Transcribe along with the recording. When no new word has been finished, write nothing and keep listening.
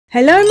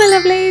Hello my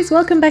lovelies,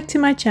 welcome back to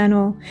my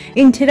channel.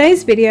 In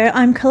today's video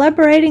I'm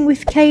collaborating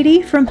with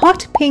Kadee from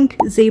Hot Pink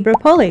Zebra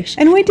Polish,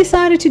 and we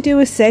decided to do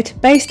a set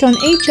based on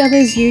each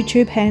other's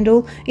YouTube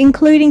handle,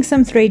 including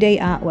some 3D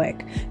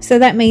artwork. So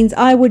that means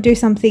I would do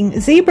something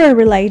zebra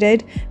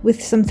related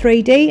with some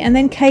 3D, and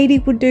then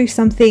Kadee would do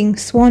something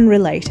swan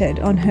related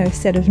on her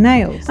set of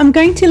nails. I'm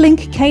going to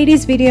link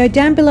Kadee's video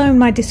down below in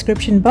my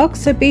description box,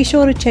 so be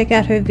sure to check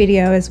out her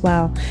video as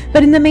well.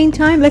 But in the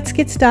meantime, let's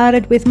get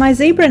started with my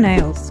zebra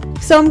nails.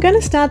 So I'm going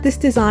to start this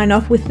design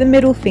off with the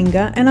middle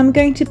finger, and I'm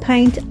going to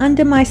paint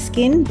Under My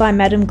Skin by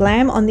Madame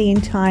Glam on the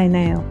entire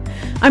nail.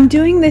 I'm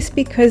doing this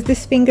because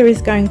this finger is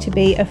going to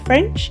be a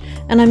French,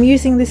 and I'm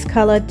using this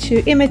colour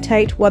to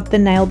imitate what the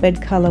nail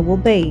bed colour will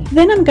be.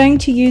 Then I'm going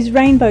to use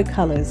rainbow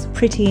colours,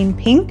 Pretty in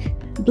Pink,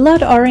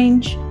 Blood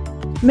Orange,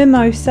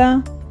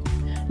 Mimosa,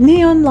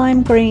 Neon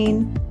Lime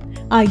Green,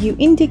 Are You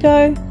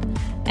Indigo,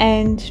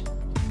 and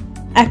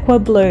Aqua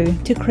Blue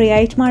to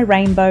create my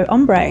rainbow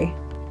ombre.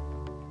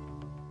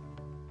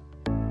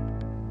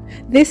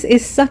 This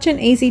is such an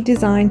easy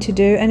design to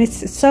do, and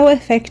it's so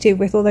effective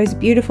with all those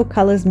beautiful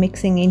colors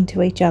mixing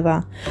into each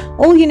other.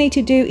 All you need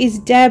to do is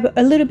dab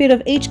a little bit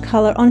of each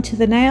color onto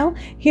the nail.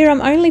 Here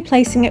I'm only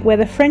placing it where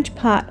the French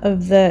part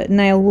of the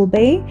nail will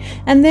be,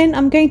 and then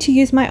I'm going to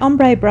use my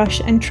ombre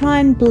brush and try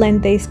and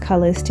blend these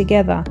colors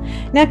together.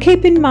 Now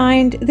keep in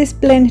mind, this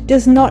blend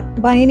does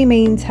not by any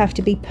means have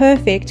to be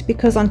perfect,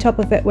 because on top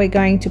of it we're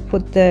going to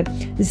put the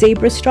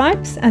zebra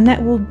stripes, and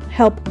that will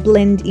help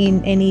blend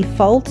in any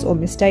faults or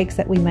mistakes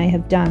that we may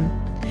have done.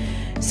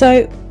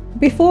 So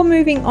before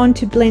moving on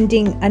to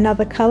blending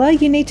another color,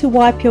 you need to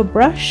wipe your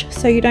brush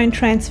so you don't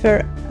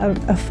transfer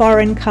a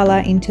foreign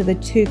color into the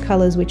two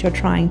colors which you're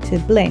trying to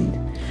blend.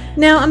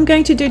 Now I'm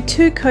going to do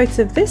 2 coats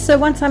of this, so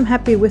once I'm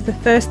happy with the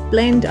first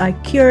blend, I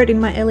cure it in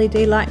my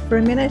LED light for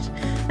a minute,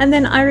 and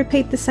then I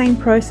repeat the same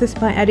process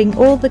by adding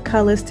all the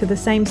colors to the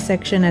same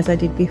section as I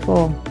did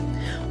before.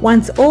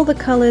 Once all the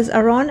colors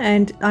are on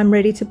and I'm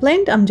ready to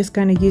blend, I'm just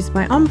going to use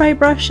my ombre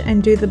brush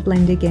and do the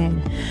blend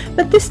again.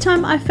 But this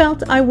time I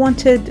felt I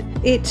wanted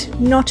it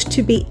not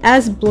to be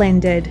as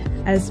blended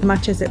as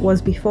much as it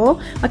was before.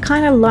 I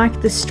kind of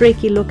like the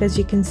streaky look, as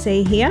you can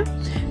see here,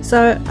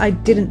 so I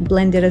didn't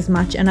blend it as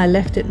much and I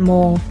left it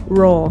more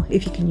raw,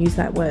 if you can use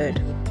that word.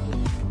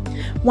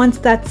 Once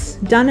that's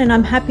done and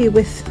I'm happy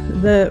with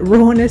the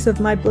rawness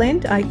of my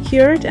blend, I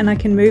cure it and I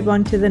can move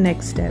on to the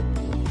next step.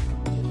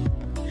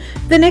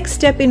 The next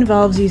step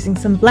involves using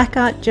some black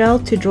art gel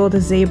to draw the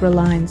zebra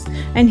lines,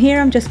 and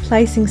here I'm just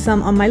placing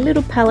some on my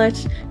little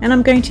palette, and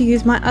I'm going to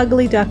use my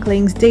Ugly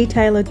Ducklings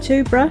Detailer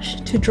 2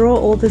 brush to draw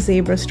all the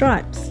zebra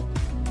stripes.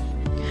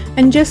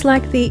 And just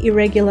like the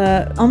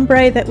irregular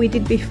ombre that we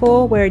did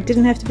before, where it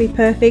didn't have to be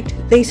perfect,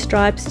 these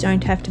stripes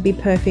don't have to be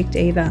perfect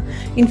either.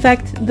 In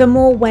fact, the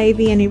more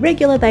wavy and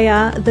irregular they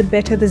are, the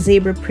better the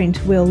zebra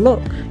print will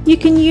look. You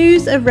can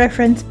use a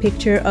reference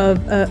picture of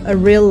a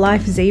real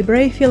life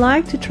zebra if you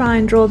like, to try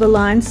and draw the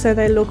lines so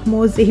they look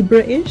more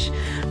zebra-ish.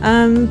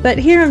 But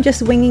here I'm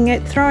just winging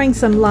it, throwing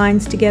some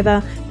lines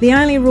together. The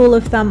only rule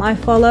of thumb I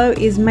follow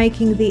is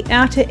making the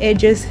outer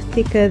edges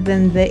thicker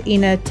than the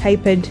inner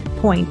tapered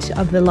point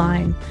of the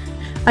line.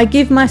 I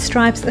give my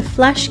stripes a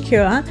flash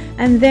cure,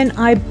 and then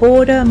I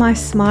border my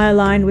smile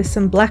line with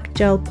some black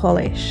gel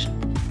polish.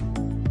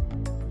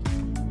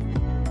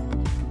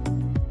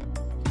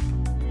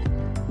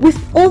 With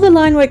all the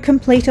line work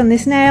complete on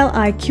this nail,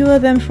 I cure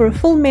them for a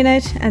full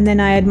minute, and then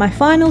I add my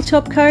final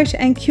top coat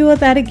and cure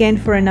that again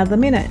for another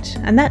minute.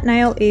 And that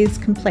nail is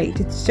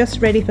complete. It's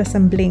just ready for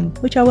some bling,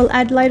 which I will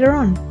add later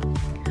on.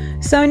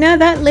 So now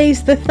that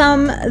leaves the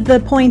thumb,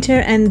 the pointer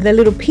and the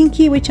little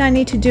pinky, which I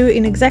need to do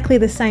in exactly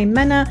the same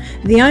manner.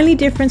 The only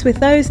difference with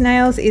those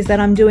nails is that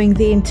I'm doing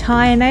the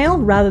entire nail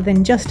rather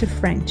than just a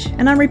French,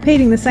 and I'm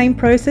repeating the same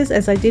process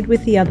as I did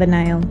with the other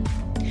nail.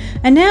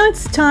 And now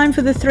it's time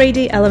for the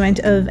 3D element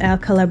of our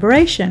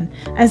collaboration.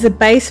 As a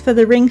base for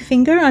the ring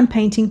finger, I'm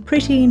painting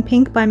Pretty in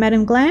Pink by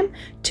Madame Glam,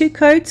 2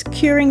 coats,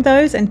 curing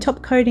those and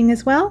top coating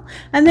as well.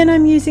 And then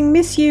I'm using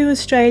Miss You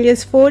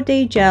Australia's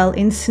 4D gel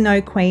in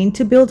Snow Queen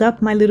to build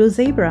up my little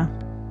zebra.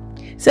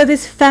 So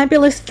this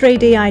fabulous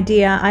 3D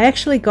idea I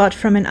actually got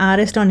from an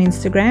artist on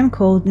Instagram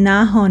called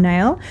Naho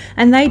Nail,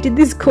 and they did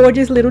this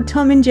gorgeous little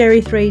Tom and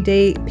Jerry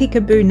 3D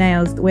peekaboo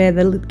nails where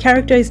the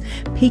character is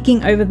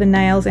peeking over the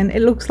nails and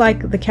it looks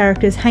like the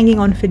character is hanging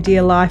on for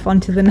dear life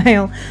onto the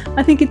nail.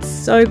 I think it's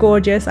so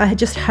gorgeous. I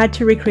just had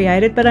to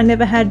recreate it, but I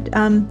never had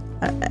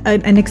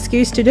an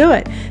excuse to do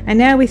it. And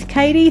now with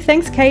Kadee,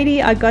 thanks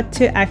Kadee, I got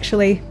to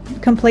actually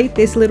complete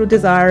this little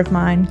desire of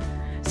mine.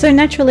 So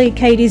naturally,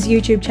 Kadee's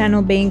YouTube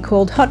channel being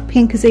called Hot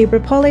Pink Zebra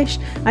Polish,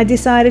 I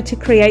decided to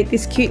create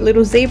this cute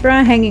little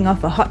zebra hanging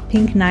off a hot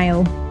pink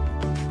nail.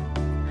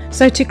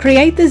 So to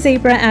create the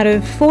zebra out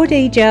of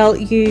 4D gel,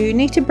 you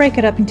need to break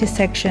it up into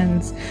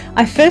sections.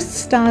 I first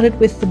started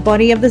with the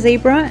body of the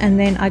zebra, and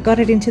then I got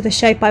it into the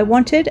shape I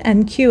wanted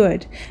and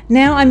cured.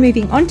 Now I'm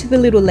moving on to the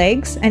little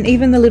legs, and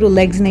even the little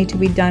legs need to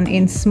be done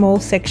in small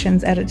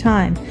sections at a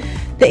time.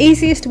 The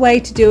easiest way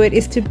to do it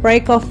is to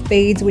break off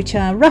beads which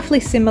are roughly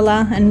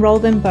similar and roll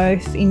them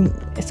both in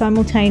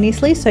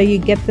simultaneously so you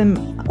get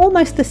them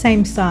almost the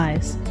same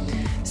size.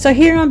 So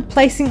here I'm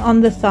placing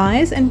on the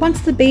thighs, and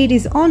once the bead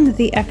is on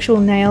the actual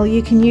nail,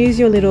 you can use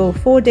your little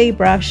 4D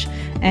brush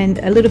and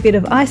a little bit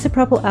of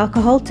isopropyl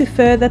alcohol to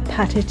further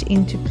pat it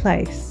into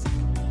place.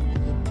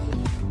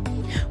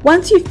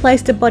 Once you've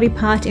placed a body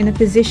part in a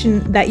position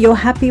that you're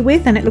happy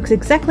with and it looks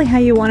exactly how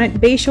you want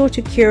it, be sure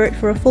to cure it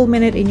for a full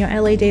minute in your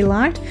LED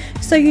light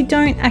so you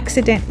don't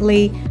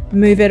accidentally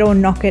move it or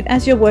knock it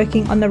as you're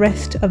working on the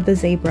rest of the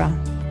zebra.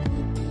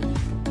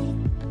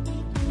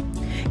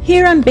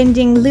 Here I'm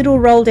bending little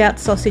rolled out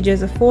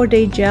sausages of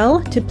 4D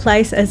gel to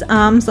place as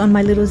arms on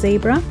my little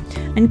zebra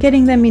and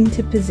getting them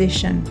into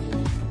position.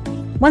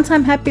 Once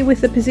I'm happy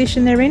with the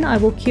position they're in, I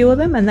will cure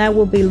them and they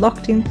will be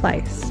locked in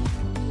place.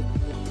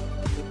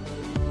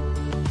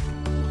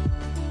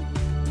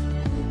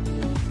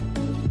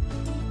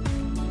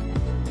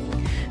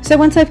 So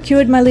once I've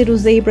cured my little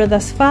zebra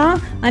thus far,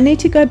 I need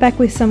to go back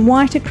with some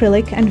white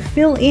acrylic and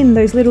fill in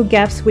those little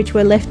gaps which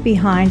were left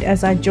behind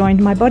as I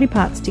joined my body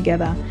parts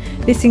together.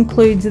 This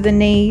includes the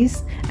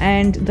knees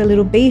and the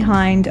little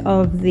behind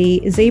of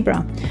the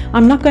zebra.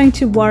 I'm not going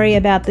to worry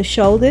about the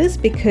shoulders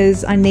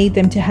because I need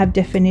them to have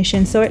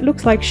definition, so it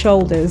looks like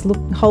shoulders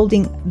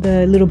holding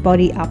the little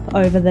body up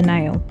over the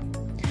nail.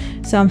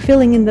 So I'm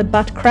filling in the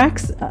butt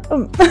cracks,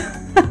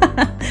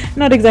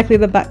 not exactly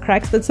the butt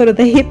cracks, but sort of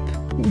the hip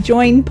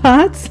join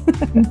parts.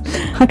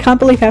 I can't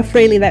believe how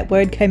freely that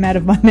word came out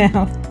of my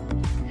mouth.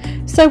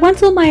 So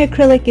once all my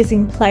acrylic is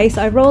in place,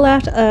 I roll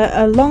out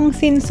a long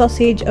thin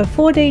sausage of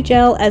 4D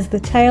gel as the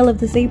tail of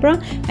the zebra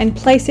and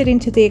place it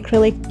into the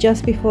acrylic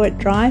just before it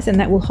dries, and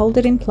that will hold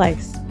it in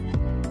place.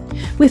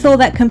 With all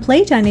that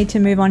complete, I need to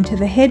move on to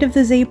the head of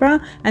the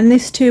zebra, and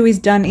this too is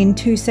done in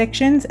two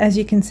sections. As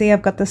you can see,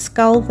 I've got the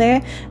skull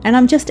there and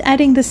I'm just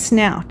adding the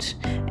snout.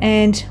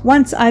 And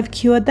once I've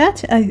cured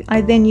that,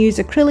 I then use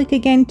acrylic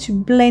again to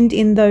blend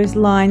in those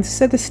lines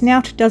so the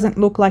snout doesn't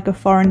look like a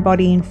foreign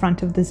body in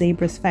front of the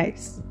zebra's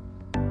face.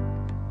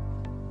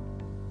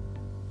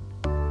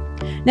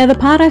 Now the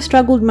part I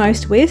struggled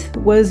most with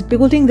was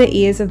building the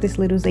ears of this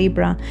little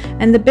zebra,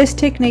 and the best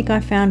technique I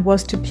found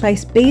was to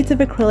place beads of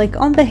acrylic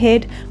on the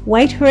head,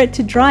 wait for it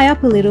to dry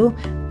up a little,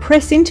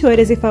 press into it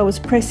as if I was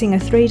pressing a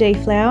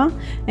 3D flower,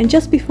 and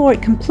just before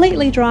it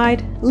completely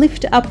dried,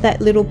 lift up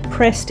that little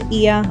pressed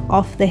ear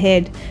off the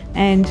head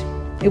and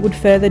it would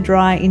further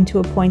dry into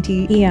a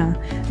pointy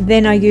ear.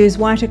 Then I use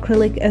white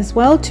acrylic as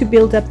well to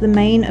build up the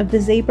mane of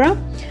the zebra,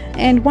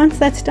 and once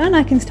that's done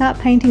I can start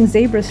painting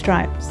zebra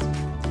stripes.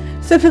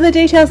 So for the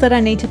details that I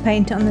need to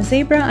paint on the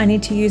zebra, I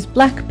need to use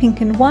black,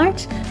 pink and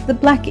white. The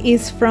black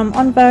is from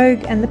En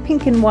Vogue and the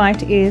pink and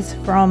white is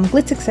from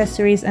Glitz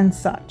Accessories and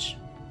such.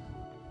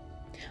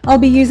 I'll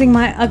be using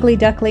my Ugly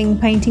Duckling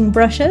painting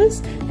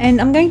brushes,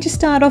 and I'm going to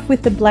start off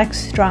with the black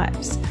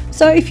stripes.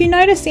 So if you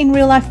notice in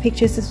real life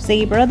pictures of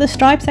zebra, the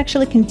stripes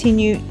actually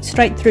continue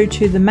straight through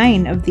to the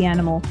mane of the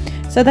animal.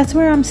 So that's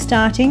where I'm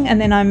starting,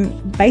 and then I'm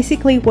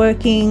basically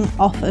working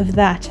off of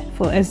that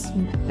for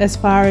as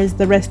far as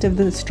the rest of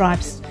the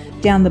stripes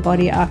down the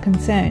body are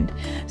concerned.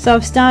 So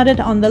I've started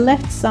on the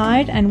left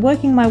side and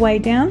working my way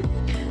down,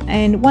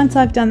 and once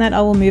I've done that I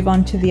will move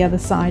on to the other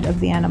side of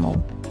the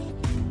animal.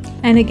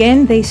 And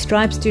again, these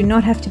stripes do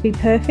not have to be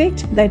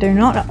perfect, they do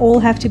not all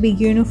have to be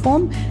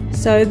uniform,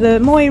 so the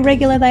more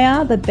irregular they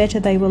are, the better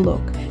they will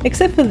look.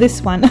 Except for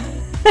this one.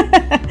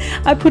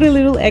 I put a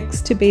little X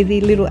to be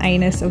the little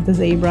anus of the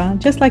zebra,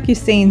 just like you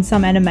see in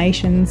some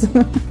animations.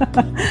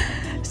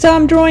 So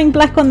I'm drawing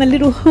black on the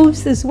little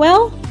hooves as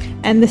well,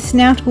 and the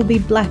snout will be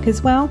black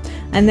as well,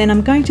 and then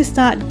I'm going to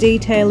start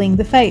detailing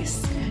the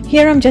face.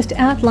 Here I'm just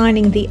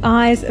outlining the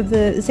eyes of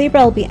the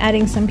zebra. I'll be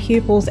adding some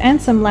pupils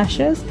and some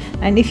lashes,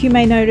 and if you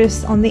may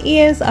notice on the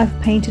ears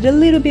I've painted a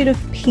little bit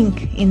of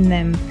pink in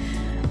them.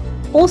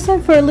 Also,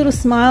 for a little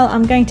smile,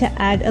 I'm going to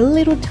add a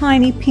little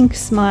tiny pink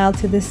smile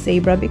to this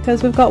zebra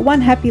because we've got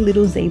one happy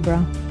little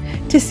zebra.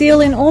 To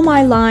seal in all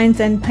my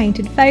lines and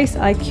painted face,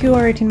 I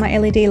cure it in my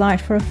LED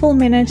light for a full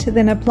minute,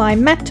 then apply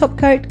matte top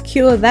coat,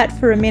 cure that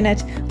for a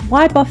minute,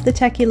 wipe off the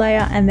tacky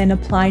layer, and then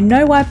apply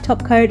no wipe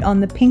top coat on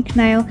the pink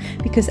nail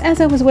because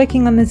as I was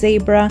working on the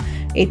zebra,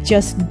 it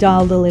just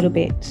dulled a little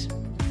bit.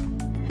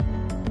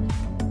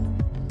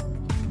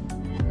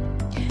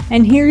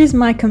 And here is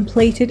my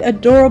completed,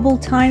 adorable,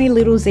 tiny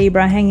little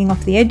zebra hanging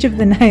off the edge of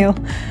the nail.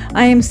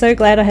 I am so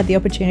glad I had the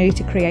opportunity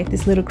to create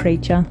this little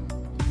creature.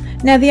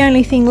 Now the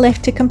only thing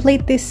left to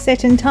complete this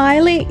set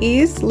entirely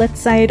is,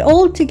 let's say it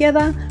all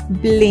together,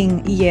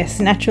 bling. Yes,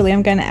 naturally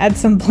I'm going to add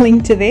some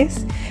bling to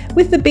this.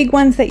 With the big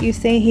ones that you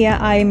see here,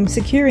 I'm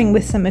securing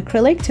with some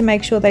acrylic to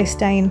make sure they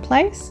stay in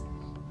place.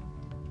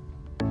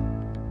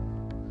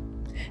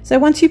 So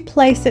once you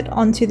place it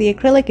onto the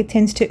acrylic, it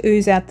tends to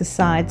ooze out the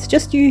sides.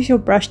 Just use your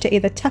brush to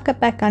either tuck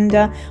it back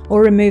under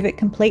or remove it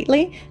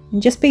completely.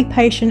 And just be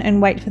patient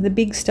and wait for the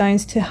big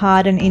stones to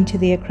harden into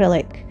the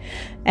acrylic.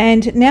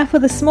 And now for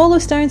the smaller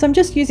stones, I'm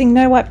just using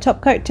no wipe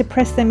top coat to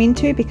press them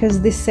into,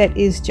 because this set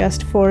is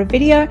just for a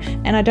video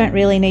and I don't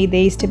really need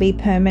these to be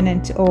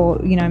permanent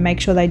or, you know, make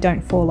sure they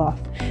don't fall off.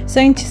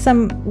 So into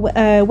some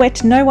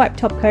wet no wipe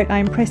top coat,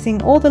 I'm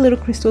pressing all the little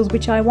crystals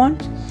which I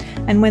want,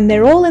 and when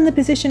they're all in the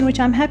position which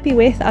I'm happy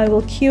with, I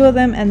will cure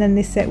them, and then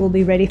this set will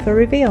be ready for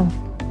reveal.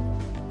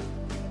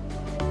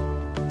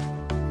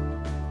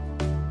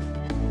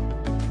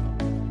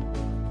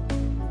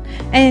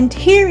 And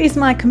here is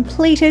my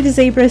completed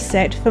zebra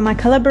set for my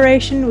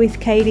collaboration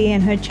with Kadee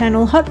and her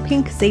channel Hot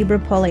Pink Zebra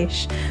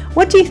Polish.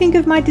 What do you think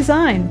of my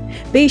design?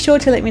 Be sure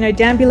to let me know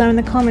down below in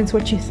the comments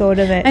what you thought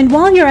of it. And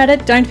while you're at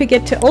it, don't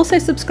forget to also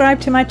subscribe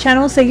to my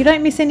channel so you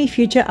don't miss any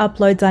future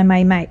uploads I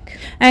may make.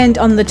 And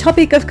on the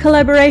topic of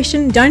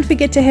collaboration, don't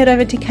forget to head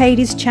over to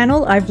Kadee's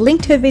channel. I've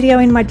linked her video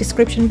in my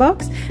description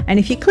box, and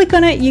if you click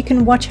on it, you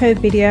can watch her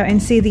video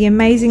and see the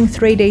amazing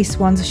 3D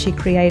swans she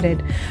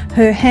created.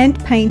 Her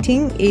hand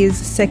painting is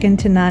second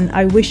to none.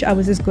 I wish I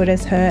was as good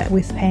as her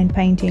with hand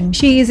painting.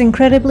 She is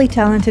incredibly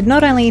talented,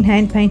 not only in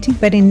hand painting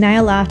but in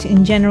nail art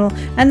in general,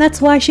 and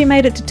that's why she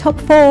made it to top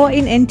 4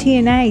 in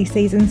NTNA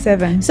season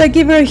 7. So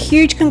give her a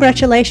huge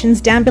congratulations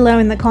down below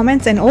in the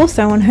comments, and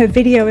also on her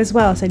video as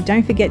well, so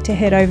don't forget to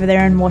head over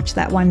there and watch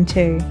that one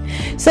too.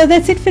 So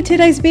that's it for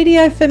today's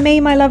video for me,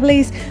 my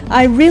lovelies.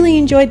 I really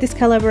enjoyed this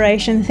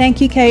collaboration. Thank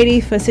you,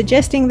 Kadee, for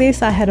suggesting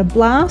this. I had a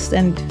blast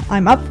and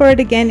I'm up for it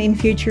again in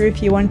future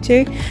if you want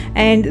to.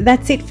 And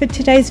that's it for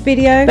today's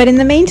video. But in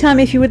the meantime,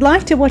 if you would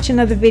like to watch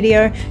another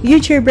video,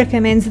 YouTube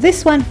recommends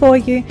this one for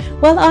you.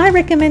 Well, I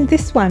recommend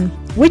this one.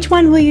 Which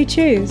one will you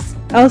choose?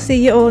 I'll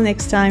see you all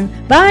next time.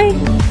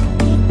 Bye!